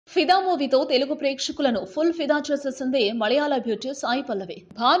ఫిదా మూవీతో తెలుగు ప్రేక్షకులను ఫుల్ ఫిదా చేసేసింది మలయాళ బ్యూటీ సాయి పల్లవి.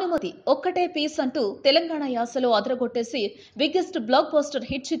 భానుమతి ఒక్కటే పీస్ అంటూ Telangana యాసలో అదరగొట్టేసి biggest block buster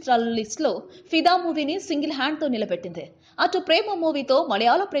hit చిత్రాల లిస్ట్ లో ఫిదా మూవీని సింగిల్ హ్యాండ్ తో నిలబెట్టింది. అటు ప్రేమ మూవీతో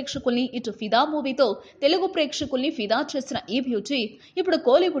మలయాళ ప్రేక్షకుల్ని, ఇటు ఫిదా మూవీతో తెలుగు ప్రేక్షకుల్ని ఫిదా చేసిన ఈ బ్యూటీ ఇప్పుడు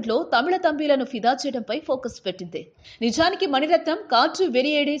కోలీవుడ్ లో తమిళ తంబీలను ఫిదా చేయడంపై ఫోకస్ పెట్టింది. నిజానికి మణిరత్నం కాటు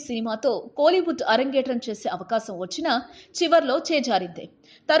వెరియేడే సినిమాతో కోలీవుడ్ అరంగేట్రం చేసే అవకాశం వచ్చినా చివర్లో చేజారింది.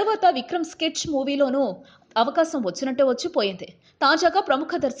 తరువాత విక్రమ్ స్కెచ్ మూవీలోనూ అవకాశం వచ్చినట్టే వచ్చిపోయింది. తాజాగా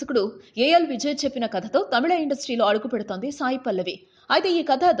ప్రముఖ దర్శకుడు ఏఎల్ విజయ్ చెప్పిన కథతో తమిళ ఇండస్ట్రీలో అడుగు పెడుతోంది సాయి పల్లవి. అయితే ఈ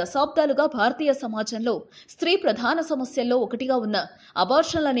కథ దశాబ్దాలుగా భారతీయ సమాజంలో స్త్రీ ప్రధాన సమస్యల్లో ఒకటిగా ఉన్న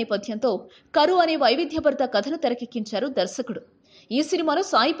అబార్షన్ల నేపథ్యంతో కరు అనే వైవిధ్యభరిత కథను తెరకెక్కించారు దర్శకుడు. ఈ సినిమాలో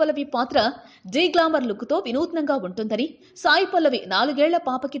సాయి పల్లవి పాత్ర డీ గ్లామర్ లుక్ తో వినూత్నంగా ఉంటుందని, సాయి పల్లవి 4 ఏళ్ల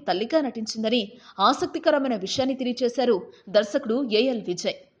పాపకి తల్లిగా నటించిందని ఆసక్తికరమైన విషయాన్ని తెలియజేశారు దర్శకుడు ఏఎల్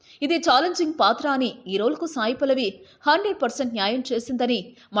విజయ్. ఇది ఛాలెంజింగ్ పాత్ర అని, ఈ రోల్ కు సాయి పల్లవి 100% న్యాయం చేసిందని,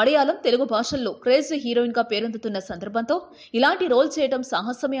 మలయాళం, తెలుగు భాషల్లో క్రేజీ హీరోయిన్ గా పేరొందుతున్న సందర్భంతో ఇలాంటి రోల్ చేయడం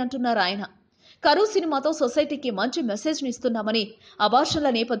సాహసమే అంటున్నారు ఆయన. కరు సినిమాతో సొసైటీకి మంచి మెసేజ్ ని ఇస్తున్నామని, అబార్షన్ల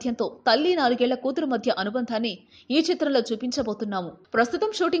నేపథ్యంతో తల్లి 4 ఏళ్ల కూతురు మధ్య అనుబంధాన్ని ఈ చిత్రంలో చూపించబోతున్నాము.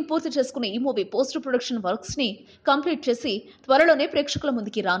 ప్రస్తుతం షూటింగ్ పూర్తి చేసుకున్న ఈ మూవీ పోస్ట్ ప్రొడక్షన్ వర్క్స్ ని కంప్లీట్ చేసి త్వరలోనే ప్రేక్షకుల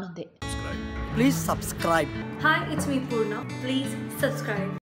ముందుకి రానుంది. Please subscribe. Hi, it's me Purna. Please subscribe.